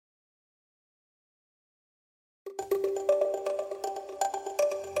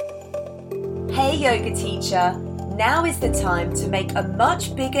yoga teacher, now is the time to make a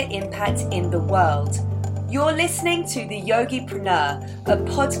much bigger impact in the world. You're listening to The Yogipreneur, a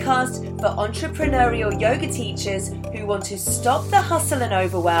podcast for entrepreneurial yoga teachers who want to stop the hustle and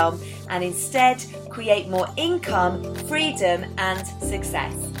overwhelm and instead create more income, freedom, and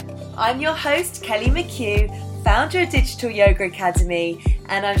success. I'm your host, Kelly McHugh, founder of Digital Yoga Academy,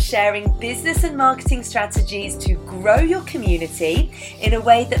 and I'm sharing business and marketing strategies to grow your community in a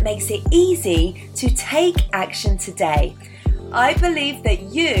way that makes it easy to take action today. I believe that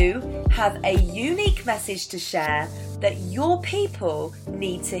you have a unique message to share that your people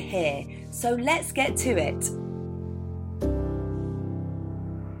need to hear. So let's get to it.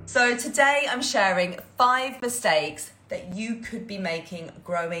 So today I'm sharing 5 mistakes that you could be making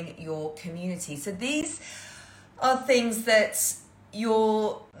growing your community. So these are things that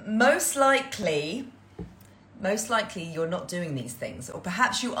you're most likely you're not doing these things, or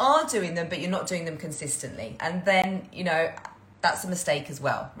perhaps you are doing them but you're not doing them consistently, and then that's a mistake as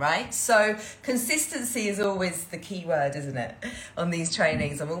well, right? So consistency is always the key word, isn't it, on these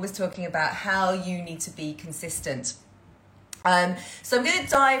trainings? I'm always talking about how you need to be consistent. So I'm going to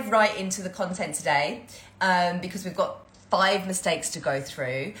dive right into the content today because we've got 5 mistakes to go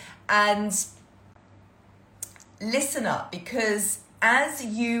through. And listen up, because as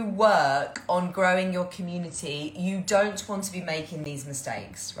you work on growing your community, you don't want to be making these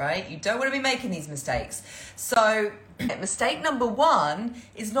mistakes, right? You don't want to be making these mistakes. So mistake number 1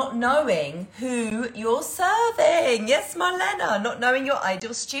 is not knowing who you're serving. Yes, Marlena, not knowing your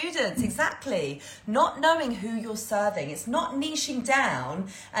ideal students. Exactly. Not knowing who you're serving. It's not niching down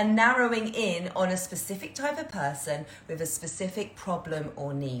and narrowing in on a specific type of person with a specific problem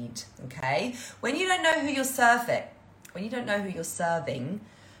or need. Okay? When you don't know who you're serving,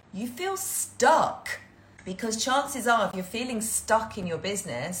 you feel stuck, because chances are if you're feeling stuck in your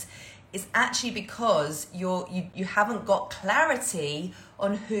business, it's actually because you haven't got clarity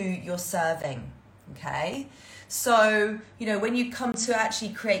on who you're serving. Okay, so when you come to actually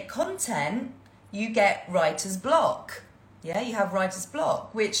create content, you get writer's block. Yeah, you have writer's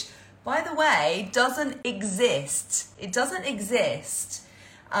block, which, by the way, doesn't exist. It doesn't exist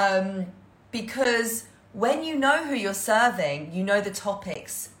because when you know who you're serving, you know the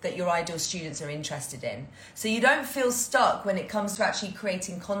topics that your ideal students are interested in. So you don't feel stuck when it comes to actually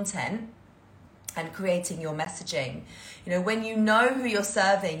creating content and creating your messaging. When you know who you're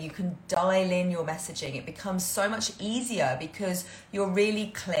serving, you can dial in your messaging. It becomes so much easier because you're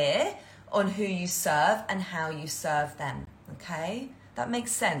really clear on who you serve and how you serve them. Okay? That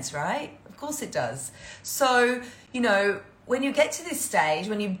makes sense, right? Of course it does. So, when you get to this stage,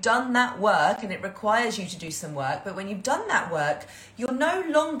 when you've done that work, and it requires you to do some work, but when you've done that work, you're no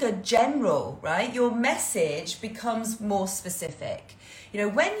longer general, right? Your message becomes more specific.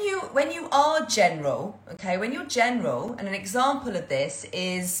 When you are general, okay, when you're general, and an example of this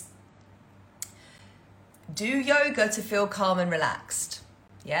is do yoga to feel calm and relaxed.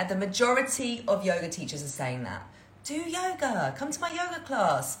 Yeah, the majority of yoga teachers are saying that. Do yoga, come to my yoga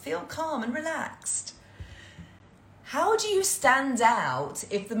class, feel calm and relaxed. How do you stand out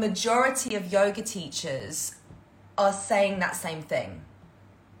if the majority of yoga teachers are saying that same thing?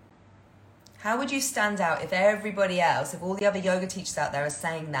 How would you stand out if everybody else, if all the other yoga teachers out there are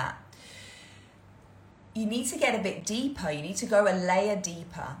saying that? You need to get a bit deeper. You need to go a layer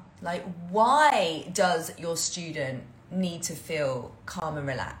deeper. Like, why does your student need to feel calm and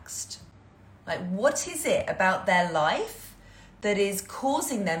relaxed? Like, what is it about their life that is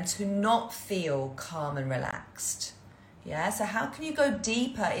causing them to not feel calm and relaxed? Yeah, so how can you go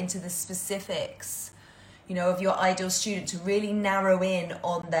deeper into the specifics, of your ideal student to really narrow in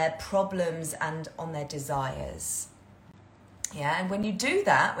on their problems and on their desires? Yeah, and when you do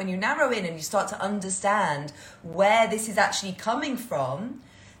that, when you narrow in and you start to understand where this is actually coming from,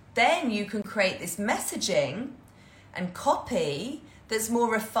 then you can create this messaging and copy that's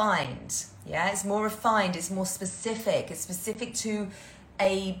more refined. Yeah, it's more refined, it's more specific. It's specific to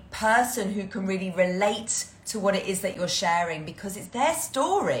a person who can really relate to what it is that you're sharing, because it's their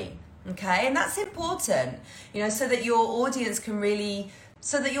story. Okay, and that's important, so that your audience can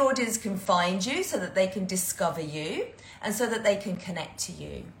find you, so that they can discover you, and so that they can connect to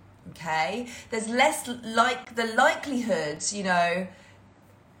you. Okay, there's less like the likelihood,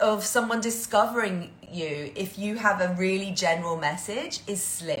 of someone discovering you if you have a really general message is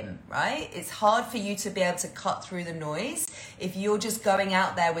slim, right? It's hard for you to be able to cut through the noise if you're just going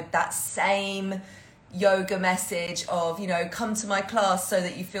out there with that same yoga message of, come to my class so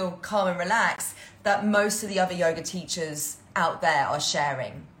that you feel calm and relaxed, that most of the other yoga teachers out there are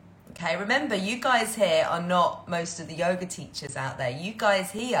sharing. Okay, remember, you guys here are not most of the yoga teachers out there. You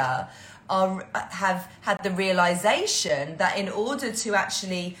guys here have had the realization that in order to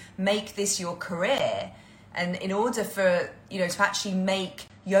actually make this your career, and in order for, to actually make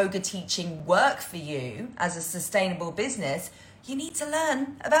yoga teaching work for you as a sustainable business, you need to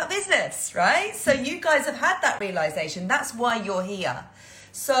learn about business, right? So you guys have had that realization. That's why you're here.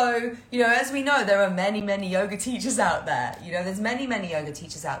 So, as we know, there are many, many yoga teachers out there. There's many, many yoga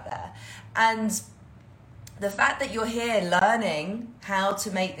teachers out there. And the fact that you're here learning how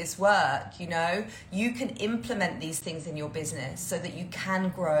to make this work, you can implement these things in your business so that you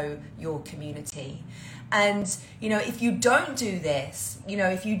can grow your community. And, if you don't do this,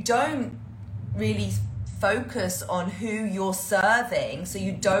 if you don't really focus on who you're serving, so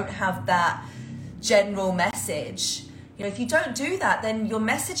you don't have that general message, if you don't do that, then your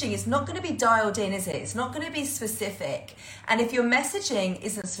messaging is not going to be dialed in, is it? It's not going to be specific. And if your messaging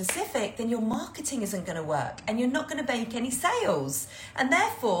isn't specific, then your marketing isn't going to work and you're not going to make any sales. And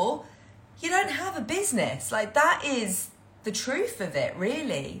therefore, you don't have a business. Like, that is the truth of it,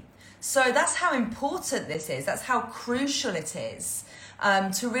 really. So that's how important this is. That's how crucial it is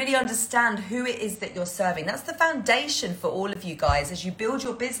to really understand who it is that you're serving. That's the foundation for all of you guys. As you build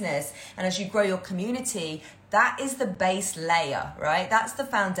your business and as you grow your community, that is the base layer, right? That's the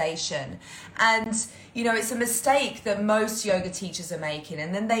foundation. And, it's a mistake that most yoga teachers are making.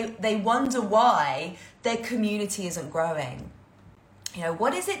 And then they wonder why their community isn't growing.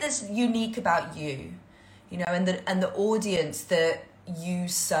 What is it that's unique about you, and the audience that you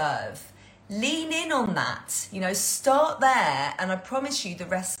serve? Lean in on that, start there, and I promise you the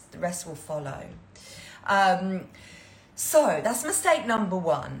rest will follow. So that's mistake number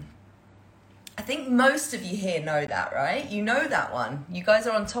one. I think most of you here know that, right? You know that one. You guys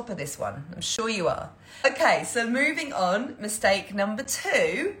are on top of this one. I'm sure you are. Okay, so moving on, mistake number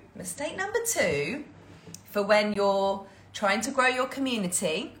two. Mistake number two for when you're trying to grow your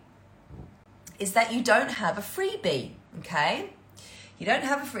community is that you don't have a freebie, okay? You don't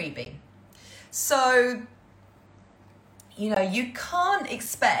have a freebie. So, you can't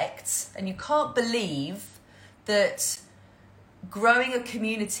expect and you can't believe that growing a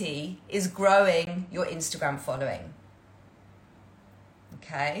community is growing your Instagram following.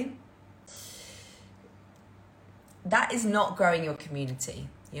 Okay? That is not growing your community.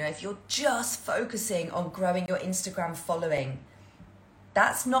 If you're just focusing on growing your Instagram following,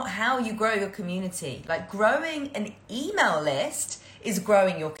 that's not how you grow your community. Like, growing an email list is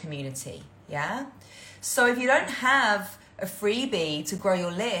growing your community. Yeah? So if you don't have a freebie to grow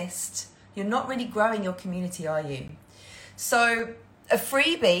your list, you're not really growing your community, are you? So a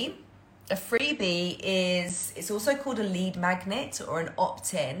freebie is, it's also called a lead magnet or an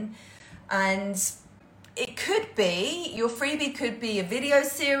opt-in. And it could be, your freebie could be a video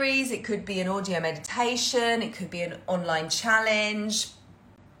series, it could be an audio meditation, it could be an online challenge.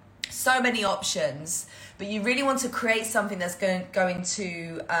 So many options, but you really want to create something that's going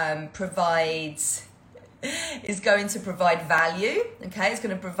to provide value. Okay, it's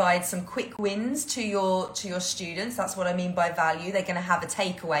going to provide some quick wins to your students. That's what I mean by value. They're going to have a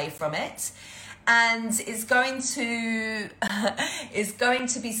takeaway from it, and it's going to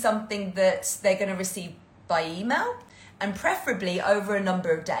be something that they're going to receive by email, and preferably over a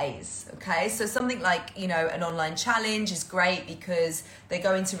number of days. Okay, so something like, an online challenge is great because they're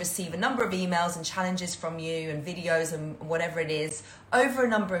going to receive a number of emails and challenges from you and videos and whatever it is over a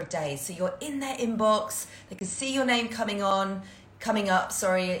number of days. So you're in their inbox, they can see your name coming up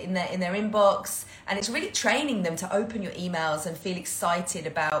in their inbox, and it's really training them to open your emails and feel excited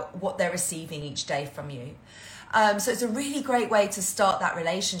about what they're receiving each day from you. So it's a really great way to start that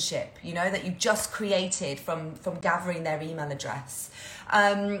relationship, that you just created from gathering their email address.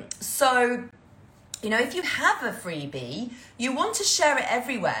 So, if you have a freebie, you want to share it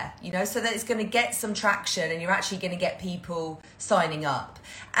everywhere, so that it's going to get some traction and you're actually going to get people signing up.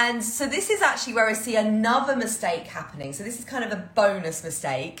 And so this is actually where I see another mistake happening. So this is kind of a bonus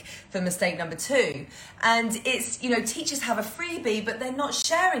mistake for mistake number two. And it's, teachers have a freebie, but they're not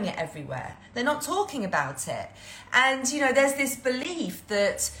sharing it everywhere. They're not talking about it. And, there's this belief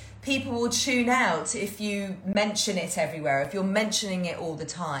that people will tune out if you mention it everywhere, if you're mentioning it all the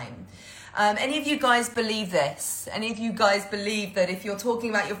time. Any of you guys believe this? Any of you guys believe that if you're talking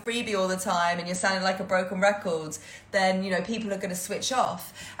about your freebie all the time and you're sounding like a broken record, then, people are going to switch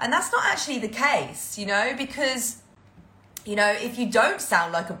off? And that's not actually the case, because, if you don't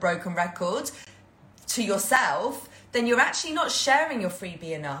sound like a broken record to yourself, then you're actually not sharing your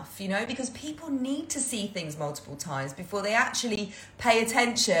freebie enough, because people need to see things multiple times before they actually pay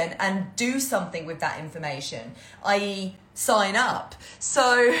attention and do something with that information, i.e. sign up.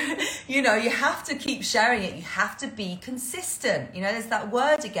 So, you have to keep sharing it. You have to be consistent. There's that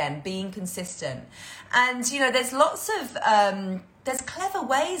word again, being consistent. And, there's lots of, there's clever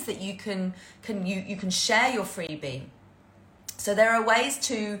ways that you can share your freebie. So there are ways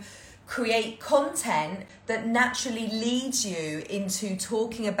to create content that naturally leads you into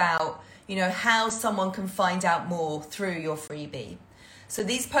talking about, how someone can find out more through your freebie. So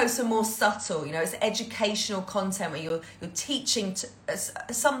these posts are more subtle, it's educational content where you're teaching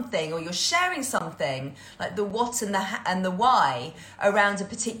something, or you're sharing something like the what and the why around a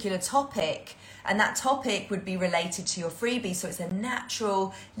particular topic. And that topic would be related to your freebie. So it's a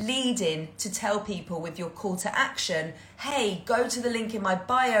natural lead-in to tell people with your call to action, hey, go to the link in my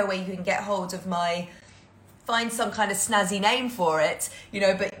bio where you can get hold of find some kind of snazzy name for it,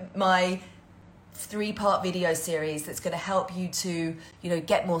 but my 3-part video series that's going to help you to,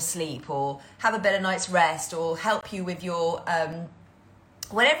 get more sleep or have a better night's rest, or help you with your,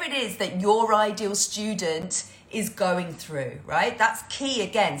 whatever it is that your ideal student is going through, right? That's key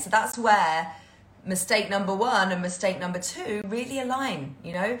again. So that's where mistake number 1 and mistake number 2 really align,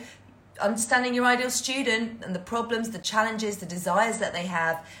 understanding your ideal student and the problems, the challenges, the desires that they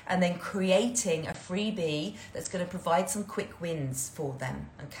have, and then creating a freebie that's going to provide some quick wins for them,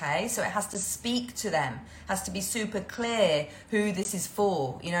 okay? So it has to speak to them, has to be super clear who this is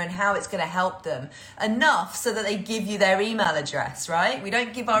for, and how it's going to help them. Enough so that they give you their email address, right? We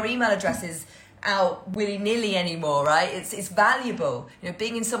don't give our email addresses out willy-nilly anymore, right? It's valuable.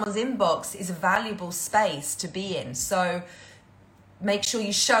 Being in someone's inbox is a valuable space to be in. So make sure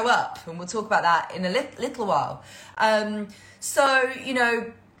you show up, and we'll talk about that in a little while. I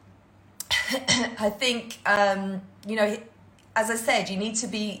think, as I said, you need to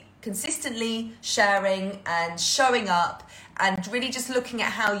be consistently sharing and showing up, and really just looking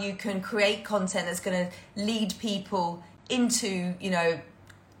at how you can create content that's going to lead people into,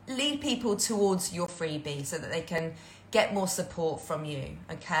 lead people towards your freebie so that they can get more support from you,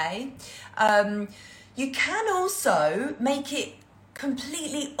 okay? You can also make it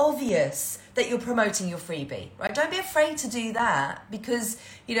completely obvious that you're promoting your freebie, right? Don't be afraid to do that, because,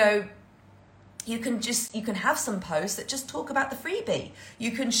 you can have some posts that just talk about the freebie. You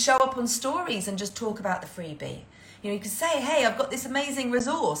can show up on stories and just talk about the freebie. You can say, hey, I've got this amazing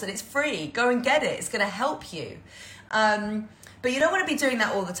resource and it's free. Go and get it. It's going to help you. But you don't want to be doing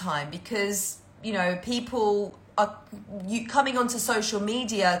that all the time, because, people are coming onto social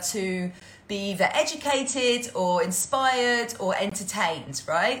media to be either educated or inspired or entertained,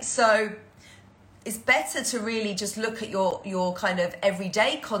 right? So it's better to really just look at your kind of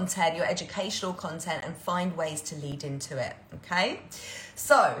everyday content, your educational content, and find ways to lead into it, okay?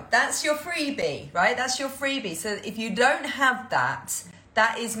 So that's your freebie, right? That's your freebie. So if you don't have that,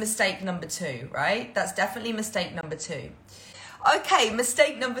 that is mistake number 2, right? That's definitely mistake number 2. Okay,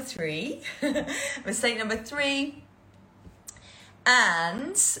 mistake number 3. Mistake number 3.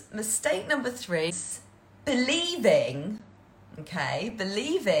 And mistake number 3 is believing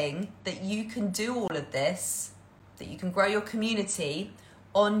that you can do all of this, that you can grow your community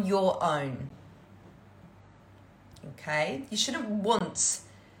on your own. Okay? You shouldn't want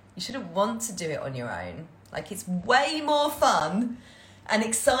to do it on your own. Like, it's way more fun and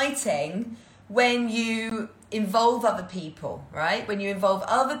exciting when you involve other people, right? When you involve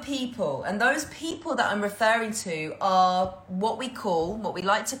other people. And those people that I'm referring to are what we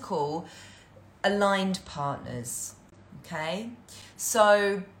like to call aligned partners, okay?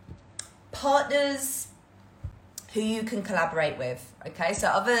 So partners who you can collaborate with, okay? So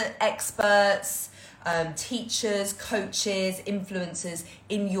other experts, teachers, coaches, influencers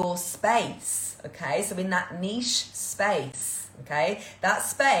in your space, okay? So in that niche space. Okay, that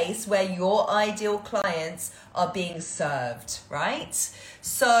space where your ideal clients are being served, right?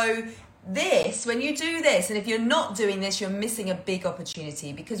 So when you do this, and if you're not doing this, you're missing a big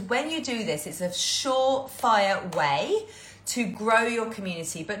opportunity, because when you do this, it's a surefire way to grow your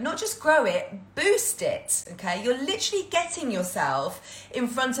community, but not just grow it, boost it, okay? You're literally getting yourself in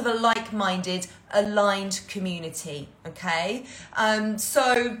front of a like-minded, aligned community, okay?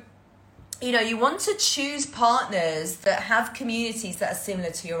 You want to choose partners that have communities that are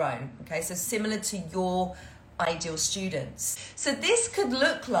similar to your own, okay? So similar to your ideal students. So this could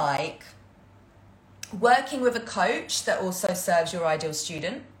look like working with a coach that also serves your ideal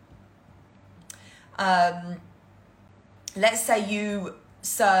student. Let's say you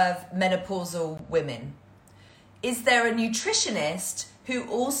serve menopausal women. Is there a nutritionist who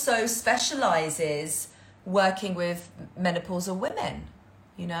also specializes working with menopausal women,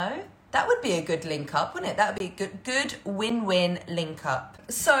 you know? That would be a good link up, wouldn't it? That would be a good win-win link up.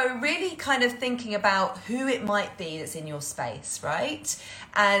 So really kind of thinking about who it might be that's in your space, right?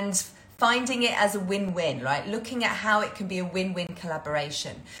 And finding it as a win-win, right? Looking at how it can be a win-win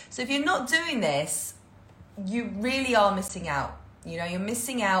collaboration. So if you're not doing this, you really are missing out. You know, you're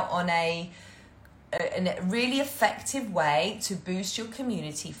missing out on a really effective way to boost your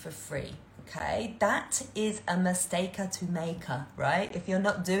community for free. Okay, that is a mistake to make, right? If you're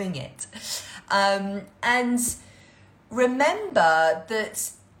not doing it. And remember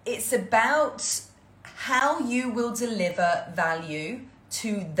that it's about how you will deliver value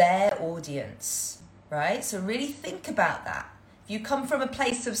to their audience, right? So really think about that. If you come from a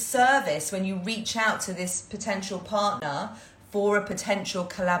place of service when you reach out to this potential partner for a potential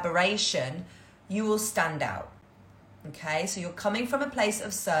collaboration, you will stand out. Okay, so you're coming from a place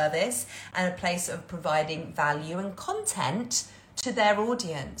of service and a place of providing value and content to their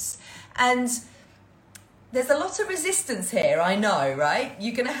audience. And there's a lot of resistance here, I know, right?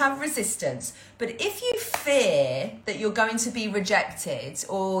 You're going to have resistance. But if you fear that you're going to be rejected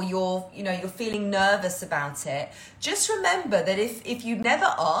or you're feeling nervous about it, just remember that if you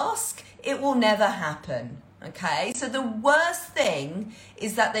never ask, it will never happen. Okay, so the worst thing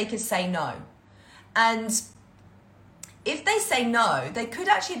is that they could say no. And if they say no, they could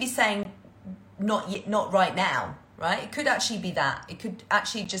actually be saying not right now, right? It could actually be that. It could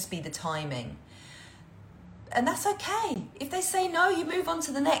actually just be the timing. And that's okay. If they say no, you move on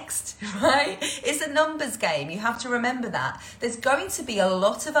to the next, right? It's a numbers game. You have to remember that. There's going to be a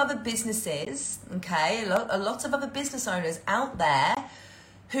lot of other businesses, okay? A lot of other business owners out there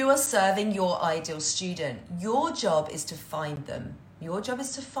who are serving your ideal student. Your job is to find them. Your job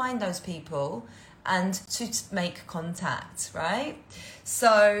is to find those people and to make contact, right?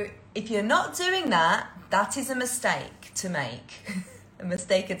 So if you're not doing that, that is a mistake to make. A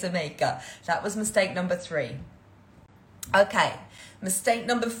mistake to make. That was mistake number 3. Okay, mistake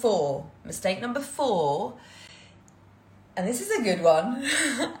number 4. Mistake number 4, and this is a good one,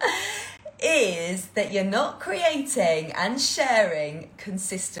 is that you're not creating and sharing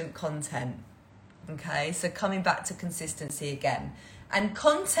consistent content. Okay, so coming back to consistency again. And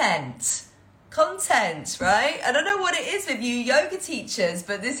content, right? I don't know what it is with you yoga teachers,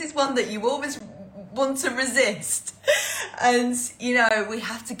 but this is one that you always want to resist. And, you know, we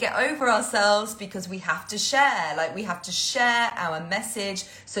have to get over ourselves because we have to share. Like, we have to share our message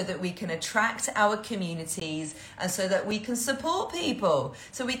so that we can attract our communities and so that we can support people.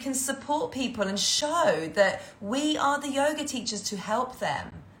 So we can support people and show that we are the yoga teachers to help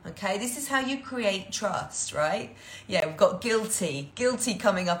them. Okay, this is how you create trust, right? Yeah, we've got guilty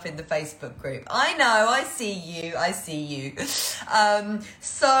coming up in the Facebook group. I know, I see you.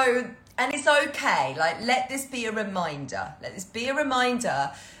 And it's okay, like, let this be a reminder.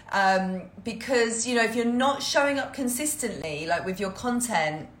 Because, you know, if you're not showing up consistently, like with your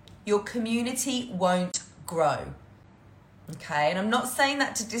content, your community won't grow. Okay, and I'm not saying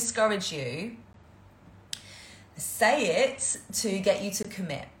that to discourage you. Say it to get you to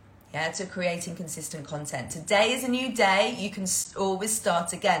commit, to creating consistent content. Today is a new day. You can always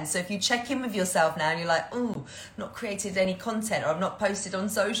start again. So if you check in with yourself now and you're like, oh, I've not created any content or I've not posted on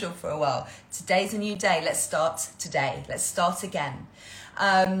social for a while. Today's a new day. Let's start today. Let's start again.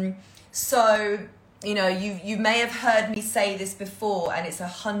 So, you know, you may have heard me say this before and it's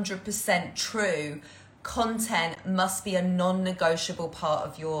 100% true. Content must be a non-negotiable part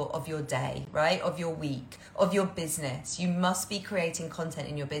of your day, right? Of your week, of your business. You must be creating content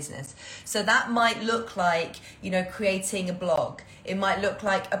in your business. So that might look like, you know, creating a blog. It might look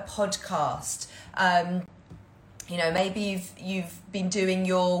like a podcast. You know, maybe you've been doing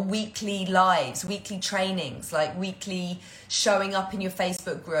your weekly lives, weekly trainings, like weekly showing up in your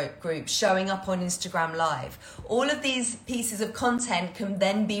Facebook group, showing up on Instagram Live. All of these pieces of content can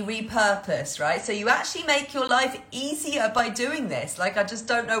then be repurposed, right? So you actually make your life easier by doing this. Like, I just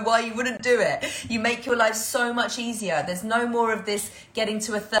don't know why you wouldn't do it. You make your life so much easier. There's no more of this getting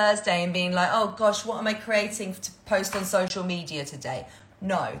to a Thursday and being like, oh gosh, what am I creating to post on social media today?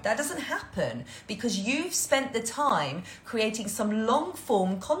 No, that doesn't happen because you've spent the time creating some long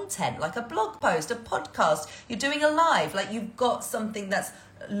form content, like a blog post, a podcast, you're doing a live, like you've got something that's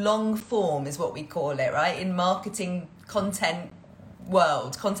long form is what we call it, right? In marketing content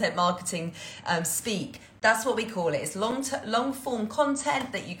world, content marketing speak. That's what we call it. It's long form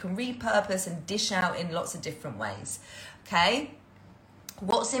content that you can repurpose and dish out in lots of different ways. Okay?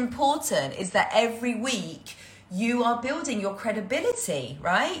 What's important is that every week you are building your credibility,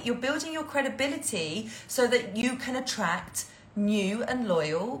 right? You're building your credibility so that you can attract new and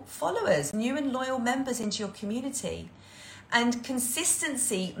loyal followers, new and loyal members into your community. And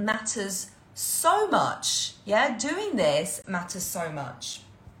consistency matters so much. Yeah, doing this matters so much.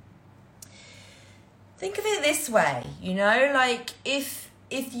 Think of it this way, you know, like if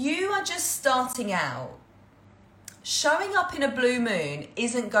you are just starting out, showing up in a blue moon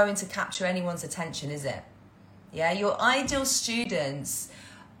isn't going to capture anyone's attention, is it? Yeah, your ideal students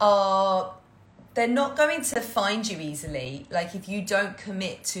they're not going to find you easily, like if you don't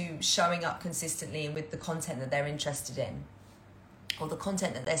commit to showing up consistently and with the content that they're interested in or the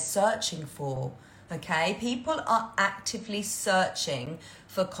content that they're searching for. Okay, people are actively searching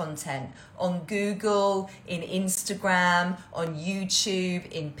for content on Google, in Instagram, on YouTube,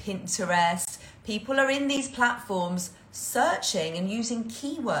 in Pinterest. People are in these platforms searching and using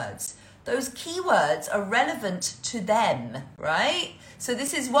keywords. Those keywords are relevant to them, right? So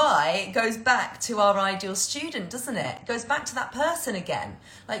this is why it goes back to our ideal student, doesn't it? It goes back to that person again.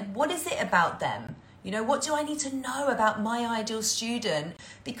 Like, what is it about them? You know, what do I need to know about my ideal student?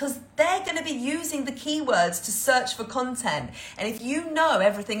 Because they're going to be using the keywords to search for content. And if you know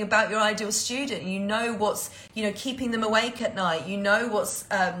everything about your ideal student, you know what's, you know, keeping them awake at night, you know what's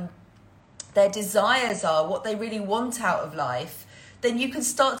their desires are, what they really want out of life, then you can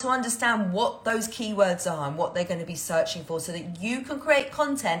start to understand what those keywords are and what they're going to be searching for so that you can create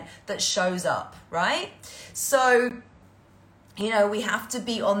content that shows up, right? So, you know, we have to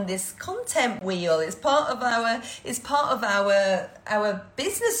be on this content wheel. It's part of our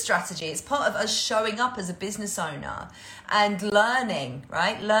business strategy. It's part of us showing up as a business owner and learning,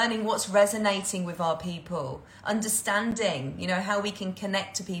 right? Learning what's resonating with our people, understanding, you know, how we can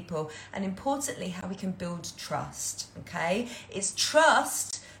connect to people, and importantly, how we can build trust, okay? It's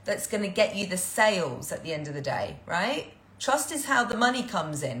trust that's going to get you the sales at the end of the day, right? Trust is how the money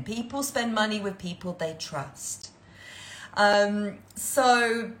comes in. People spend money with people they trust.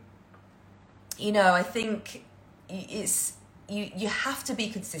 So, you know, I think it's, you have to be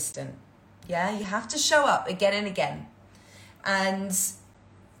consistent. Yeah. You have to show up again and again and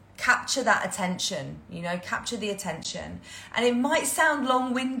capture that attention, you know, capture the attention. And it might sound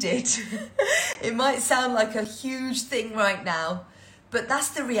long-winded. It might sound like a huge thing right now, but that's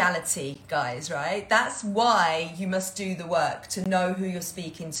the reality, guys, right? That's why you must do the work to know who you're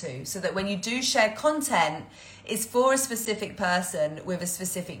speaking to, so that when you do share content, it's for a specific person with a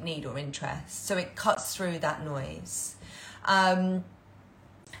specific need or interest. So it cuts through that noise. And,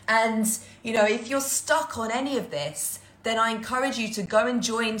 you know, if you're stuck on any of this, then I encourage you to go and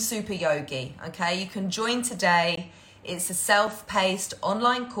join Super Yogi, okay? You can join today. It's a self-paced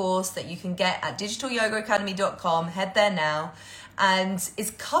online course that you can get at digitalyogaacademy.com. Head there now. And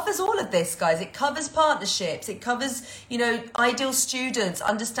it covers all of this, guys. It covers partnerships. It covers, you know, ideal students,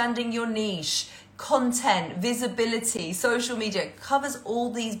 understanding your niche, content, visibility, social media. It covers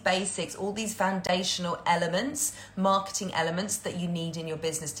all these basics, all these foundational elements, marketing elements that you need in your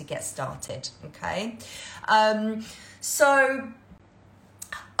business to get started, okay? So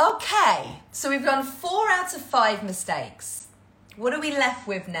we've done 4 out of 5 mistakes. What are we left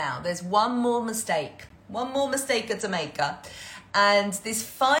with now? There's one more mistake to make. And this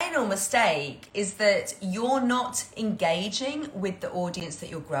final mistake is that you're not engaging with the audience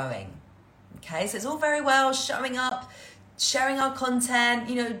that you're growing. Okay, so it's all very well showing up, sharing our content,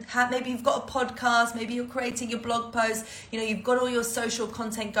 you know, maybe you've got a podcast, maybe you're creating your blog post, you know, you've got all your social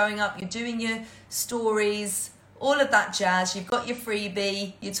content going up, you're doing your stories, all of that jazz, you've got your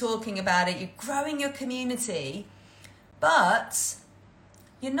freebie, you're talking about it, you're growing your community, but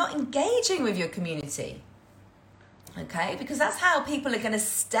you're not engaging with your community, okay? Because that's how people are going to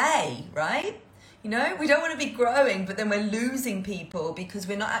stay, right? You know, we don't want to be growing, but then we're losing people because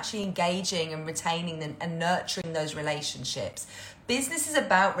we're not actually engaging and retaining them and nurturing those relationships. Business is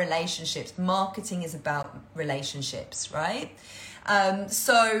about relationships. Marketing is about relationships, right?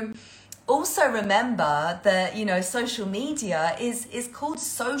 So also remember that, you know, social media is called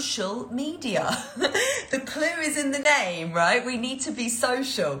social media. The clue is in the name, right? We need to be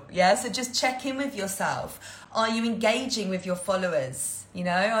social. Yeah. So just check in with yourself. Are you engaging with your followers? You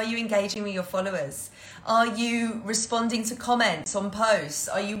know, are you engaging with your followers? Are you responding to comments on posts?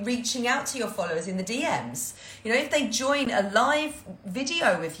 Are you reaching out to your followers in the DMs? You know, if they join a live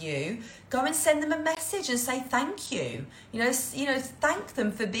video with you, go and send them a message and say thank you. You know, thank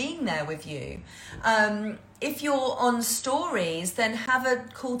them for being there with you. If you're on stories, then have a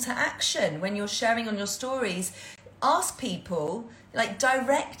call to action when you're sharing on your stories. Ask people, like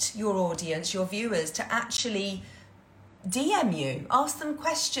direct your audience, your viewers, to actually DM you, ask them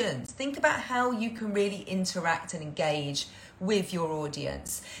questions, think about how you can really interact and engage with your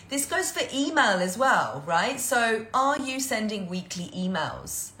audience. This goes for email as well, right? So are you sending weekly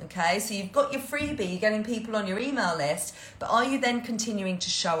emails? Okay, so you've got your freebie, you're getting people on your email list, but are you then continuing to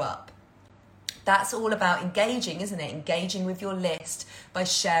show up? That's all about engaging, isn't it? Engaging with your list by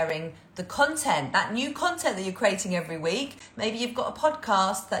sharing the content, that new content that you're creating every week. Maybe you've got a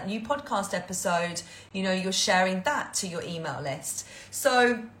podcast, that new podcast episode, you're sharing that to your email list.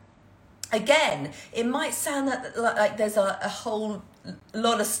 So again, it might sound like there's a whole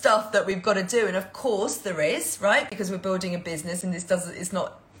lot of stuff that we've got to do. And of course there is, right? Because we're building a business and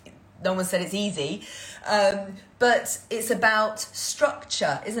no one said it's easy. But it's about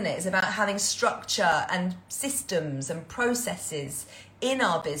structure, isn't it? It's about having structure and systems and processes in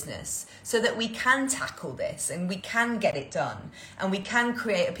our business so that we can tackle this and we can get it done and we can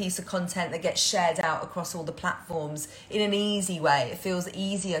create a piece of content that gets shared out across all the platforms in an easy way. It feels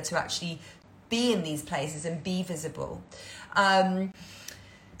easier to actually be in these places and be visible.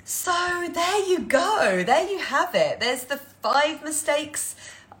 So there you go. There you have it. There's the 5 mistakes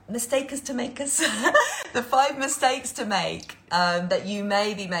to make us the 5 mistakes to make that you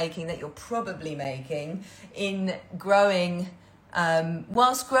may be making, that you're probably making in growing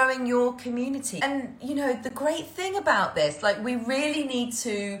whilst growing your community. And the great thing about this, we really need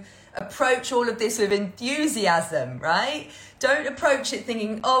to approach all of this with enthusiasm, right? Don't approach it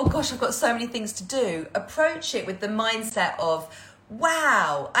thinking, oh gosh, I've got so many things to do. Approach it with the mindset of,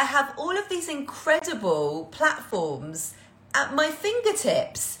 wow, I have all of these incredible platforms at my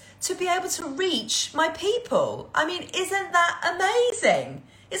fingertips to be able to reach my people. I mean, isn't that amazing?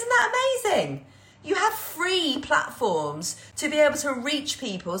 Isn't that amazing? You have free platforms to be able to reach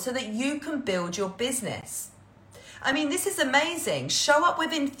people so that you can build your business. I mean, this is amazing. Show up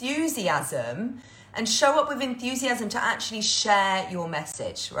with enthusiasm and show up with enthusiasm to actually share your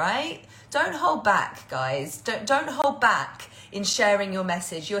message, right? Don't hold back, guys. Don't hold back in sharing your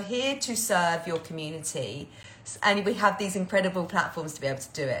message. You're here to serve your community. And we have these incredible platforms to be able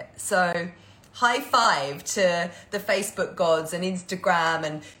to do it. So high five to the Facebook gods and Instagram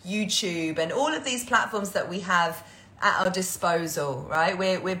and YouTube and all of these platforms that we have at our disposal, right?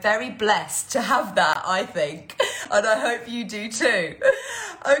 We're very blessed to have that, I think. And I hope you do too.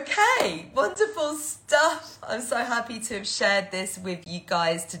 Okay, wonderful stuff. I'm so happy to have shared this with you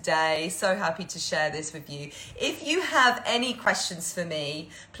guys today. So happy to share this with you. If you have any questions for me,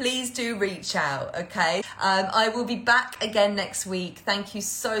 please do reach out, okay? I will be back again next week. Thank you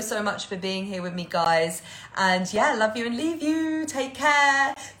so much for being here with me, guys. And yeah, love you and leave you. Take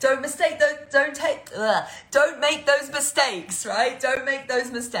care. Don't make those mistakes, right? Don't make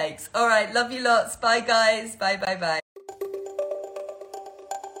those mistakes. All right, love you lots. Bye, guys. Bye.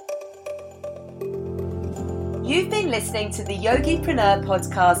 You've been listening to the Yogipreneur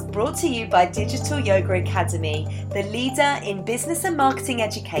podcast brought to you by Digital Yoga Academy, the leader in business and marketing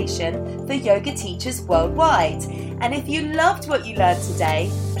education for yoga teachers worldwide. And if you loved what you learned today,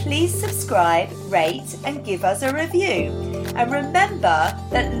 please subscribe, rate, and give us a review. And remember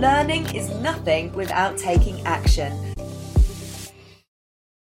that learning is nothing without taking action.